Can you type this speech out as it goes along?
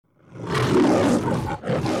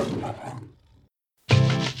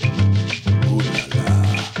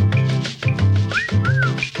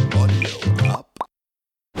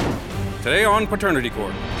Today on paternity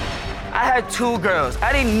court. I had 2 girls.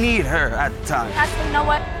 I didn't need her at the time. I said, you know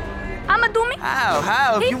what? I'ma do me.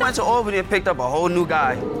 How? If you went to Albany and picked up a whole new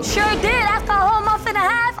guy. Sure did, after a whole month and a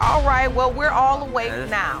half. All right, well, we're all awake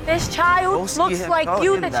now. This child looks like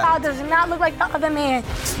you. The child does not look like the other man.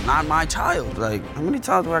 It's not my child. Like, how many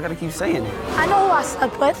times do I gotta keep saying it? I know who I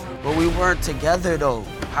slept with. But we weren't together, though.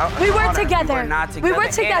 We were together. We were not together. We were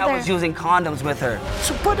together. And I was using condoms with her.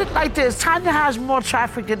 So put it like this, Tanya has more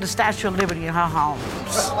traffic than the Statue of Liberty in her home.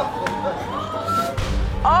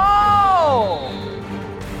 Oh!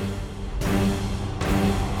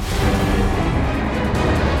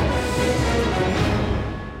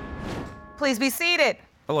 Please be seated.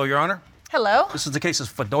 Hello, Your Honor. Hello. This is the case of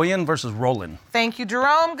Fndoyan versus Rolon. Thank you,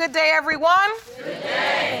 Jerome. Good day, everyone. Good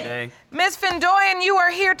day. Ms. Fndoyan, you are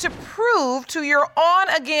here to prove to your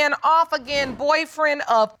on-again, off-again boyfriend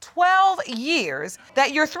of 12 years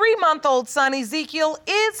that your 3-month-old son, Ezekiel,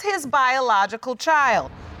 is his biological child.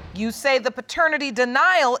 You say the paternity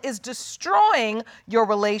denial is destroying your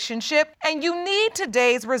relationship, and you need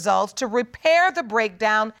today's results to repair the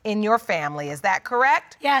breakdown in your family. Is that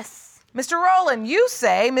correct? Yes. Mr. Rolon, you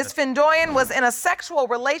say Ms. Fndoyan was in a sexual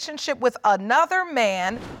relationship with another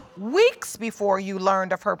man weeks before you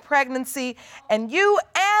learned of her pregnancy, and you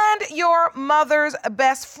and your mother's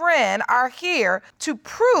best friend are here to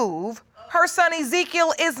prove her son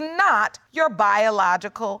Ezekiel is not your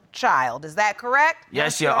biological child. Is that correct?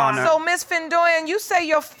 Yes, Your Honor. So, Ms. Fndoyan, you say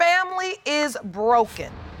your family is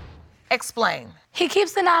broken. Explain. He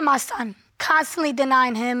keeps denying my son, constantly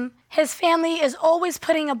denying him. His family is always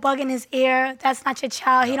putting a bug in his ear. That's not your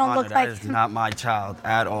child. He don't look like That is not my child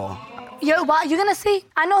at all. You're gonna see.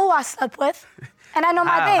 I know who I slept with, and I know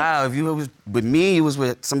my baby. How? If you was with me, you was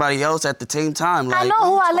with somebody else at the same time. Like, I know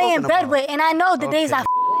who I lay in bed about? with, and I know the days I.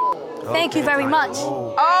 Thank you very much.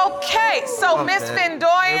 Okay, so Ms.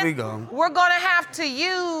 Fndoyan, Here we go. we're gonna have to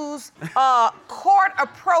use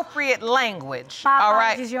court-appropriate language. My all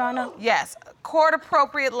right? apologies, Your Honor. Yes,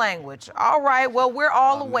 court-appropriate language. All right, well, we're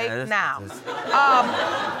all awake man, now.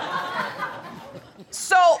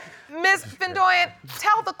 So, Ms. Fndoyan,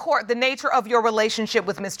 tell the court the nature of your relationship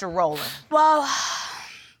with Mr. Rolon. Well,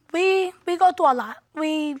 we go through a lot.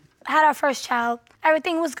 We had our first child.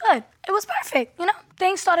 Everything was good. It was perfect, you know?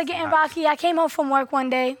 Things started getting rocky. I came home from work one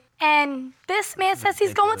day, and this man says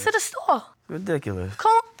he's going to the store. Ridiculous.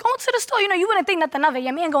 Going to the store, you know, you wouldn't think nothing of it.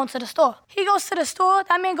 Your man going to the store. He goes to the store,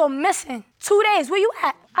 that man go missing. 2 days, where you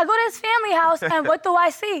at? I go to his family house, and what do I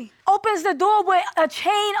see? Opens the door with a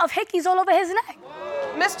chain of hickeys all over his neck.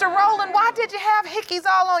 Mr. Rolon, why did you have hickeys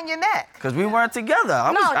all on your neck? Because we weren't together.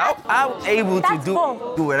 I was able to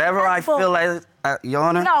do whatever I feel like, Your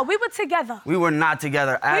Honor. No, we were together. We were not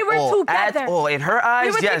together at all. We were together. At all. In her eyes,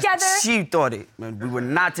 We were yes, together. she thought it. Man, we were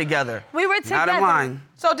not together. We were Not together. in mine.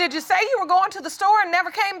 So did you say you were going to the store and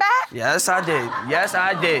never came back? Yes, I did. Yes,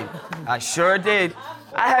 I did. I sure did.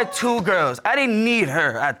 I had 2 girls. I didn't need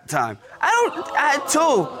her at the time. I had 2.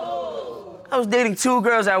 I was dating 2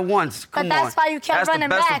 girls at once. Come But that's on. why you kept running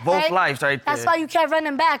That's the best back, of both right? lives right there. That's why you kept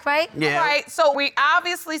running back, right? Yeah. Right, so we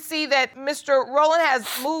obviously see that Mr. Rolon has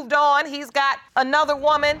moved on. He's got another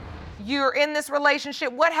woman. You're in this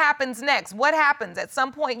relationship. What happens next? What happens? At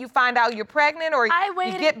some point you find out you're pregnant or I you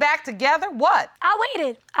waited. get back together? What? I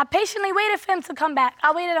waited. I patiently waited for him to come back.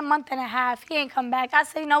 I waited a month and a half. He ain't come back. I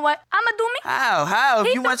said, you know what? I'ma do me. How? If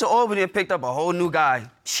He you went to Albany and picked up a whole new guy.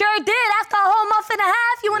 Sure did. After a whole month and a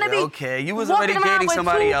half, you wanna Yeah, be okay. You was walking already around dating with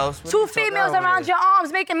somebody else. What are 2 you talking females about around here? your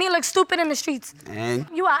arms, making me look stupid in the streets. And?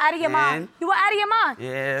 You are out of your mind. You were out of your mind.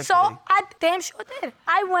 Yeah, So okay. I damn sure did.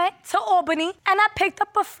 I went to Albany and I picked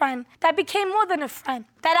up a friend that became more than a friend.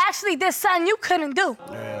 That actually did something you couldn't do.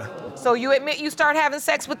 Yeah. So you admit you start having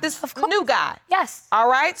sex with this new guy? Yes. All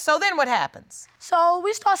right, so then what happens? So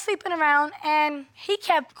we start sleeping around, and he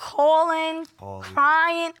kept calling,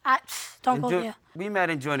 crying. Don't go there. We met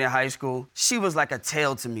in junior high school. She was like a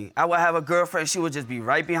tail to me. I would have a girlfriend, she would just be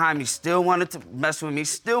right behind me, still wanted to mess with me,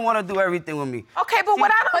 still want to do everything with me. Okay, but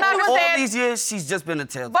what I don't understand... All these years, she's just been a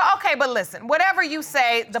tail. But listen, whatever you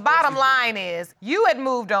say, the bottom line is you had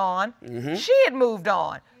moved on, she had moved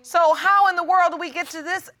on. So how in the world do we get to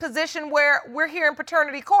this position where we're here in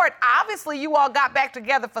paternity court? Obviously, you all got back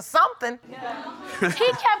together for something. He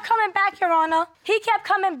kept coming back, Your Honor. He kept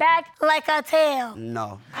coming back like a tail.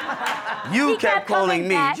 No. You He kept calling coming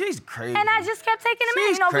me. back, She's crazy. And I just kept taking him in.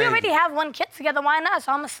 She's You know, crazy. we already have 1 kid together. Why not?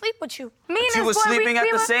 So I'm gonna sleep with you. Me and you this was boy, sleeping at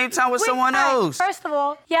the same time with someone else. First of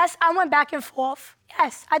all, yes, I went back and forth.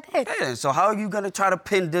 Yes, I did. Yeah, so how are you gonna try to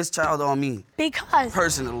pin this child on me? Because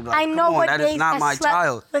Personally, like, I know come on, what that days is not I my slept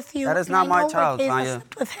child. with you. That is and not I my know what child, days I Tanya.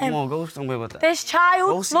 slept with him. Come on, go somewhere with that. This child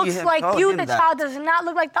Go see looks him, like tell you. him The that. child does not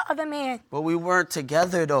look like the other man. But we weren't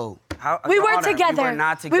together though. We Your were Honor, together. We were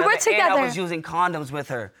not We together. were And together. I was using condoms with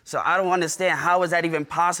her. So I don't understand how is that even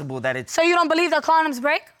possible that it's So you don't believe that condoms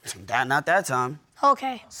break? not that time.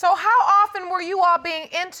 Okay. So how often were you all being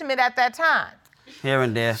intimate at that time? Here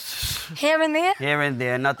and there. Here and there? Here and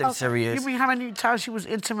there, nothing serious. You mean how many times she was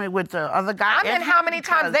intimate with the other guy? I mean, how many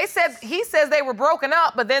times? He says they were broken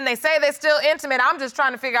up, but then they say they're still intimate. I'm just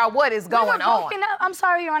trying to figure out what is We were going on. broken up. I'm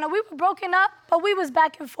sorry, Your Honor. We were broken up, but we was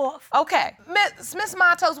back and forth. Okay. Miss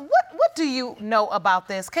Matos, what do you know about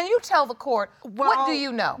this? Can you tell the court, what do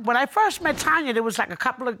you know? When I first met Tanya, there was like a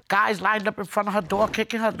couple of guys lined up in front of her door,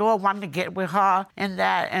 kicking her door, wanting to get with her and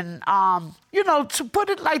that. And, you know, to put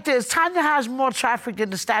it like this, Tanya has more traffic than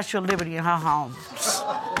the Statue of Liberty in her home.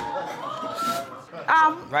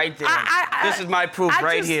 Right there. This is my proof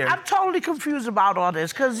right here. I'm totally confused about all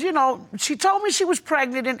this because, you know, she told me she was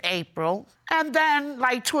pregnant in April. And then,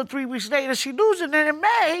 like 2 or 3 weeks later, she loses it. And in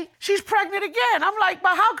May, she's pregnant again. I'm like,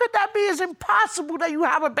 but how could that be? It's impossible that you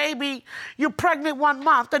have a baby, you're pregnant 1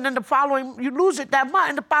 month, and then the following, you lose it that month,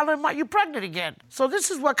 and the following month, you're pregnant again. So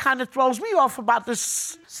this is what kind of throws me off about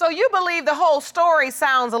this. So you believe the whole story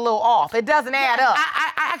sounds a little off. It doesn't add up.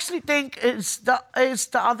 I actually think it's the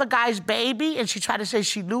other guy's baby, and she tried to say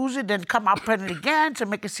she lose it, then come out pregnant again to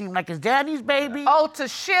make it seem like it's Danny's baby. Oh, to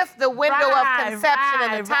shift the window of conception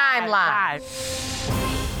and the timeline. Right.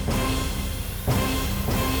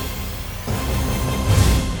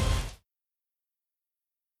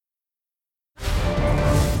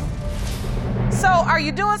 So are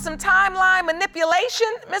you doing some timeline manipulation,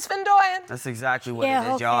 Miss Fndoyan? That's exactly what Yeah,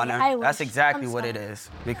 it is, Your okay, Honor. I wish. That's exactly I'm what it sorry. is.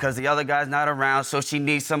 Because the other guy's not around, so she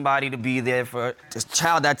needs somebody to be there for this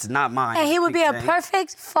child that's not mine. And he would be a Saying.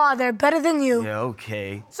 perfect father, better than you. Yeah,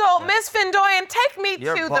 okay. So, Miss Fndoyan, take me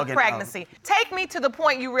You're to the bugging pregnancy. Take me to the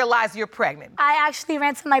point you realize you're pregnant. I actually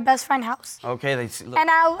ran to my best friend's house. Okay, look. And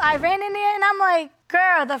I ran in there and I'm like,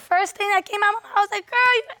 girl, the first thing that came out of my mouth, I was like,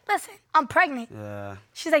 girl, listen, I'm pregnant. Yeah.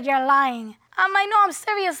 She's like, you're lying. I'm like, no, I'm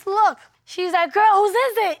serious. Look. She's like, girl, whose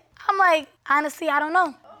is it? I'm like, honestly, I don't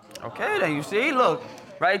know. Okay, then you see, look,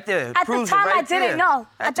 right there. At the Proves it time, right I didn't there. know.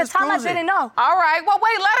 That At the just time, I proves it. didn't know. All right, well,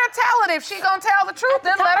 wait, let her tell it. If she gonna tell the truth,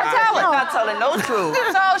 then let her time, tell She's it. not telling no truth.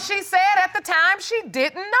 So she said at the time she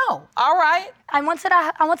didn't know. All right. I went to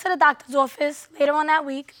the doctor's office later on that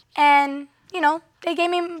week, and you know, they gave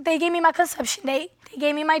me my conception date. They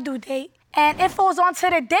gave me my due date, and it falls onto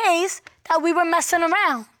the days that we were messing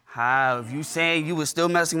around. How? If you saying you were still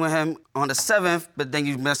messing with him on the 7th, but then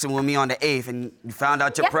you messing with me on the 8th, and you found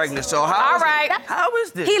out you're Yes. pregnant. So how? All is it- right. How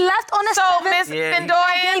is this? He left on the So, 7th. Miss Yeah, he- I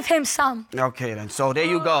Fndoyan. gave him some. Okay, then. So there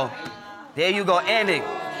you go. There you go. End it.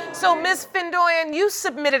 So, Miss Fndoyan, you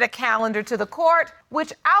submitted a calendar to the court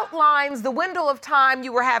which outlines the window of time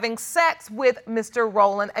you were having sex with Mr.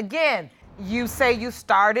 Rolon again. You say you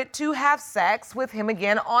started to have sex with him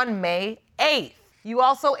again on May 8th. You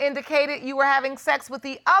also indicated you were having sex with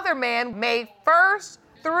the other man May 1st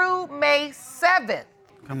through May 7th.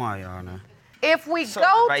 Come on, Your Honor. If we So,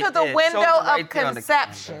 go right to the there. window Show it right of there on the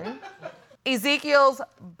conception, Ezekiel's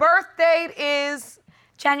birth date is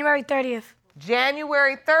January 30th.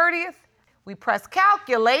 January 30th. We press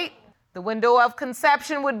calculate. The window of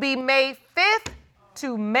conception would be May 5th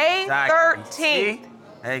to May 13th. See?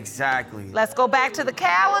 Exactly. Let's go back to the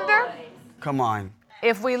calendar. Come on.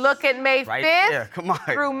 If we look at May Right 5th there. Come on.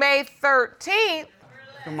 through May 13th,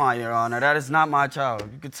 Come on, Your Honor. That is not my child.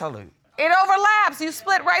 You can tell it. it overlaps. You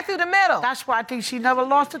split right through the middle. That's why I think she never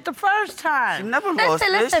lost it the first She time. never lost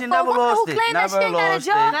it. Listen, She for never a woman lost who it. claimed that she Never ain't got a lost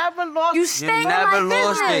job, it. Never lost you it. stay in never my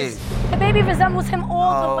lost business. it. The baby resembles him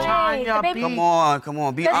all the way. Tanya, The baby, Come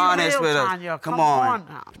on. Be That's honest real, with us. Tanya. Come Come on. on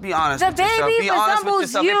now. Be honest The with yourself. baby Be honest with resembles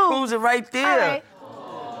yourself. you. It proves it right there. All right.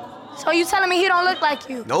 So you telling me he don't look like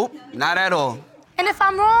you? Nope, not at all. And if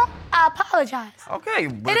I'm wrong, I apologize. Okay.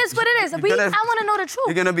 It is what it is. I want to know the truth.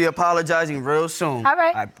 You're gonna be apologizing real soon. All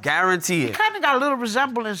right. I guarantee it. Kind of got a little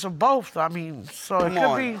resemblance of both. I mean, so it Come could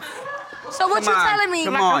on. be So what Come you on, telling me?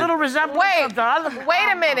 come like on. a little resemblance of the other. Wait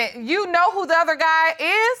a minute. You know who the other guy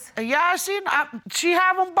is? Yeah, I seen. She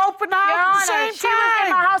have them both in the Your house Honor, at the she same was in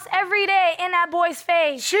my time. house every day in that boy's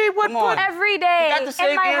face. She would Come on. put. Every day You got the same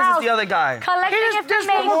in my ears house. as the other guy. Collecting This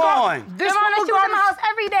information. woman Come on. This Your Honor, woman she was in my go house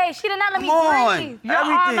every day. She did not let me Come on. breathe. Your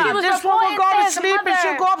Everything. Honor, She was this woman reporting go to to his sleep and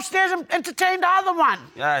she'll mother. go upstairs and entertain the other one.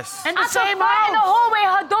 Yes. In I the same could find in the house. hallway.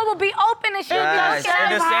 Her door would be open and she would be Yes. looking In at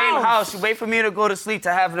the me. same house. You wait for me to go to sleep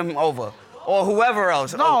to have them over. or whoever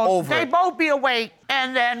else No, over. they both be awake,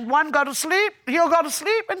 and then one go to sleep, he'll go to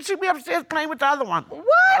sleep, and she'll be upstairs playing with the other one.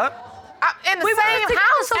 What? In the We same weren't together,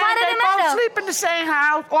 house? so why And did they it both matter? sleep in the same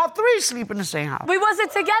house. All three sleep in the same house. We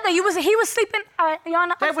wasn't together. He was sleeping. All right,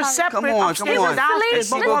 Yana, They I'm were sorry. separate. Come on, upstairs come on. and downstairs,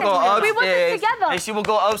 Listen, She will but go both we upstairs. wasn't together. And she will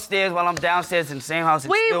go upstairs while I'm downstairs in the same house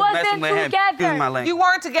and We still wasn't messing with him. together. Excuse my language. You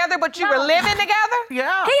weren't together, but you were living together?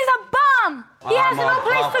 Yeah. He's a bum. He has no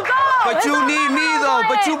place to go. But It's you all need me about though.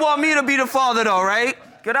 But it. you want me to be the father though, right?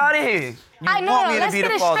 Get out of here. You I know. want me to Let's be get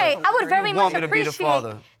the it father. straight. I would very You much want me to be the appreciate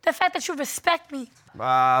father. the fact that you respect me.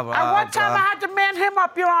 Blah, blah, At one time, blah. I had to man him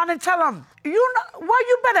up, Your Honor, and tell him,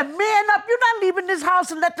 you better man up. You're not leaving this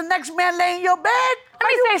house and let the next man lay in your bed. Let Are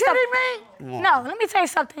me you say kidding something. me? No, let me tell you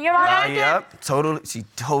something. Your Honor, Yep, totally. She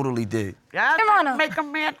totally did. Yeah, Your Honor. make a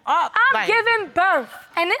man up. I'm like, giving birth,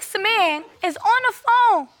 and this man is on the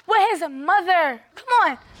phone with his mother. Come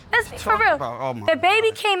on, let's be for real. Oh my The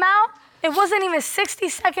baby God. came out. It wasn't even 60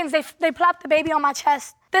 seconds. They plopped the baby on my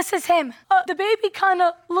chest. This is him. The baby kind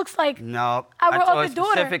of looks like No, our I told her other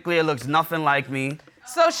daughter. specifically it looks nothing like me.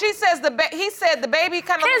 So she says he said the baby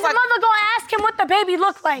kind of His looks like... mother gonna ask him what the baby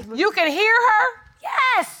looked like. You can hear her?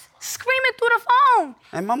 Yes, screaming through the phone.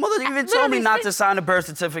 And my mother even told Literally me not sit- to sign a birth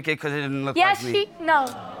certificate because it didn't look Yes, like me. no.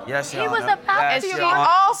 Yes, He Your was Honor. about Yes, to, She Your Your Honor. Honor.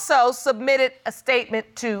 also submitted a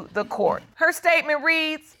statement to the court. Her statement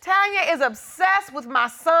reads, Tanya is obsessed with my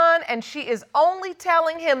son and she is only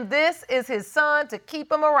telling him this is his son to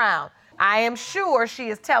keep him around. I am sure she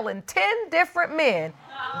is telling 10 different men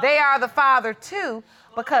they are the father too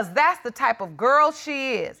because that's the type of girl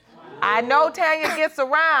she is. I know Tanya gets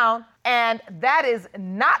around and that is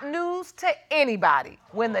not news to anybody.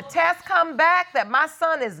 When the tests come back that my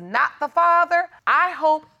son is not the father, I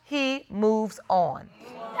hope he moves on.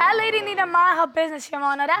 That lady need to mind her business, Your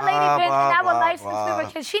Honor. That lady been in our blah, life since we were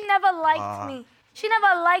kids. She never liked me. She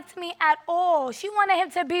never liked me at all. She wanted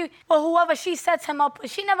him to be with whoever she sets him up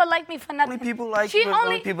with. She never liked me for nothing. Only people like she you is only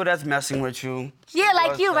only people that's messing with you. Yeah,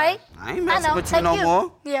 like you, right? I ain't messing know, with you like no you.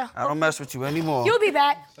 more. Yeah. I don't mess with you anymore. You'll be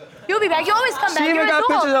back. You'll be back. You always come She back. even You're got a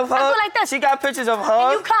dog. pictures of her. I go like this. She got pictures of her.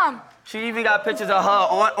 And you come. She even got pictures of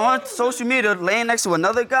her on social media laying next to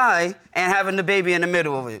another guy and having the baby in the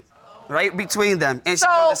middle of it. Right between them. And So, she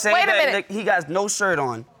got the same wait a bed, minute. He got no shirt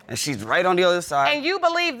on. And she's right on the other side. And you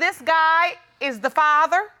believe this guy is the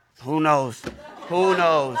father? Who knows? Who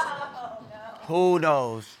knows? Who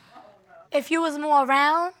knows? If you was more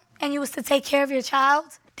around and you was to take care of your child,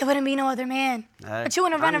 there wouldn't be no other man. Hey, But you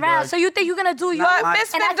want to run I'm around. good. So you think you're going to do your... But my-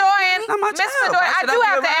 Miss and I- Fndoyan, Not my Miss child. Fndoyan, Why I should do I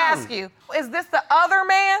have be to around? ask you, is this the other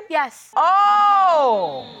man? Yes.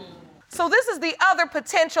 Oh. So this is the other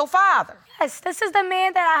potential father. Yes, this is the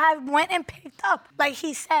man that I have went and picked up, like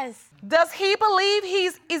he says. Does he believe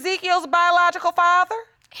he's Ezekiel's biological father?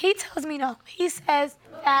 He tells me no. He says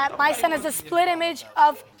that my son is a split image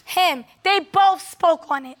of him. They both spoke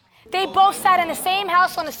on it. They both sat in the same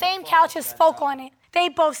house on the same couch and spoke on it. They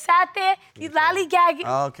both sat there, you lollygagging.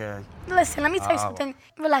 Okay. Listen, let me tell you something.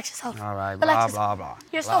 Relax yourself. All right, Relax blah, yourself. blah, blah.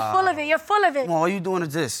 You're so Blah. full of it. You're full of it. Well, all you doing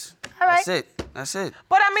is this. All right. That's it. That's it.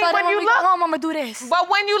 But I mean, So when then you we look, go home, I'm gonna do this. but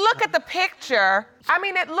when you look at the picture, I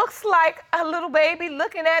mean, it looks like a little baby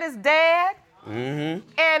looking at his dad. Mm-hmm.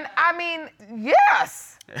 And I mean,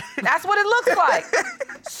 yes, that's what it looks like.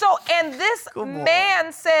 So, and this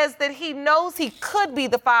man says that he knows he could be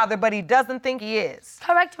the father, but he doesn't think he is.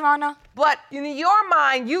 Correct, Your Honor. But in your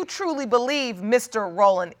mind, you truly believe Mr.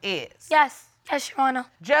 Rolon is. Yes. Yes, Your Honor.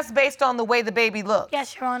 Just based on the way the baby looks.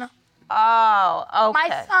 Yes, Your Honor. Oh, okay.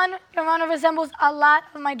 My son, Your Honor, resembles a lot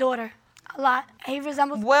of my daughter. A lot. He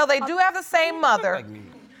resembles... Well, they do have the same mother.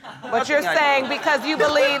 But you're saying because you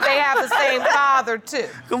believe they have the same father, too.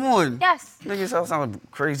 Come on. Yes. Niggas sound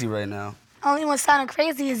crazy right now. Only one sounding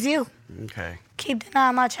crazy is you. Okay. Keep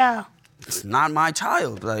denying my child. It's not my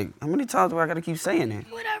child. Like, how many times do I gotta keep saying it?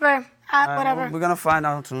 Whatever. Whatever. We're gonna find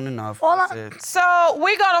out soon enough. All That's I- it. So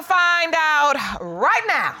we're going to find out right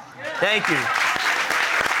now Thank you.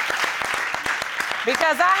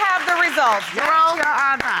 because I have the results. Jerome, Your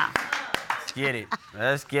Honor. Let's get it.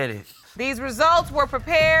 Let's get it. these results were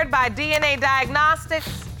prepared by DNA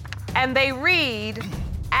Diagnostics, and they read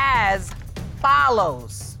as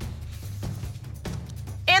follows.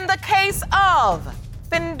 In the case of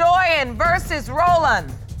Fndoyan versus Rolon,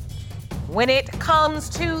 when it comes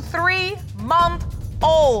to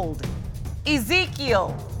 3-month-old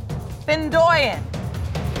Ezekiel Fndoyan,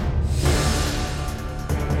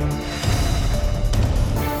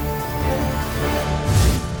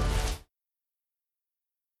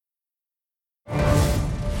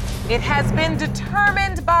 it has been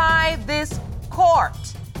determined by this court.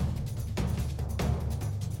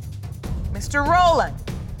 Mr. Rolon,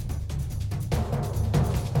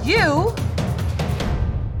 You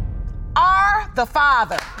are the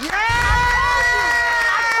father. I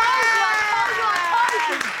told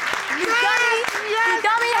you. You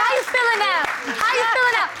dummy. How you feeling now?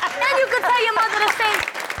 And you can tell your mother the same.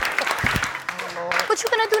 What you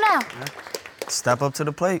gonna do now? Step up to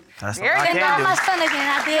the plate. That's all I Then can my do. son again,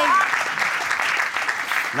 I dare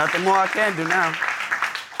you. Nothing more I can do now.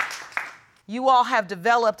 You all have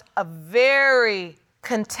developed a very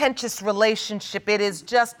contentious relationship. It is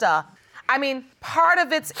just part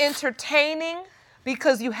of it's entertaining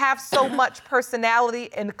because you have so much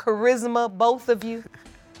personality and charisma, both of you.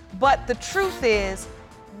 But the truth is,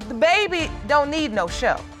 the baby don't need no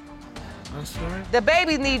show. That's right. The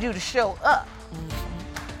baby need you to show up.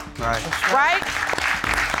 Right. Right?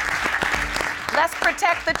 Let's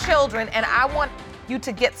protect the children, and I want you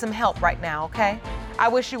to get some help right now, okay? I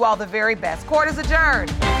wish you all the very best. Court is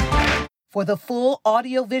adjourned. For the full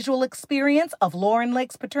audio-visual experience of Lauren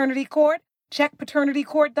Lake's Paternity Court, check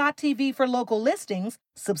paternitycourt.tv for local listings,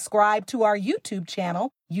 subscribe to our YouTube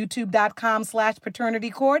channel,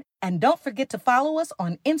 youtube.com/paternitycourt, and don't forget to follow us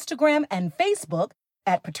on Instagram and Facebook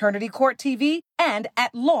at Paternity Court TV and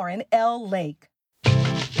at Lauren L. Lake.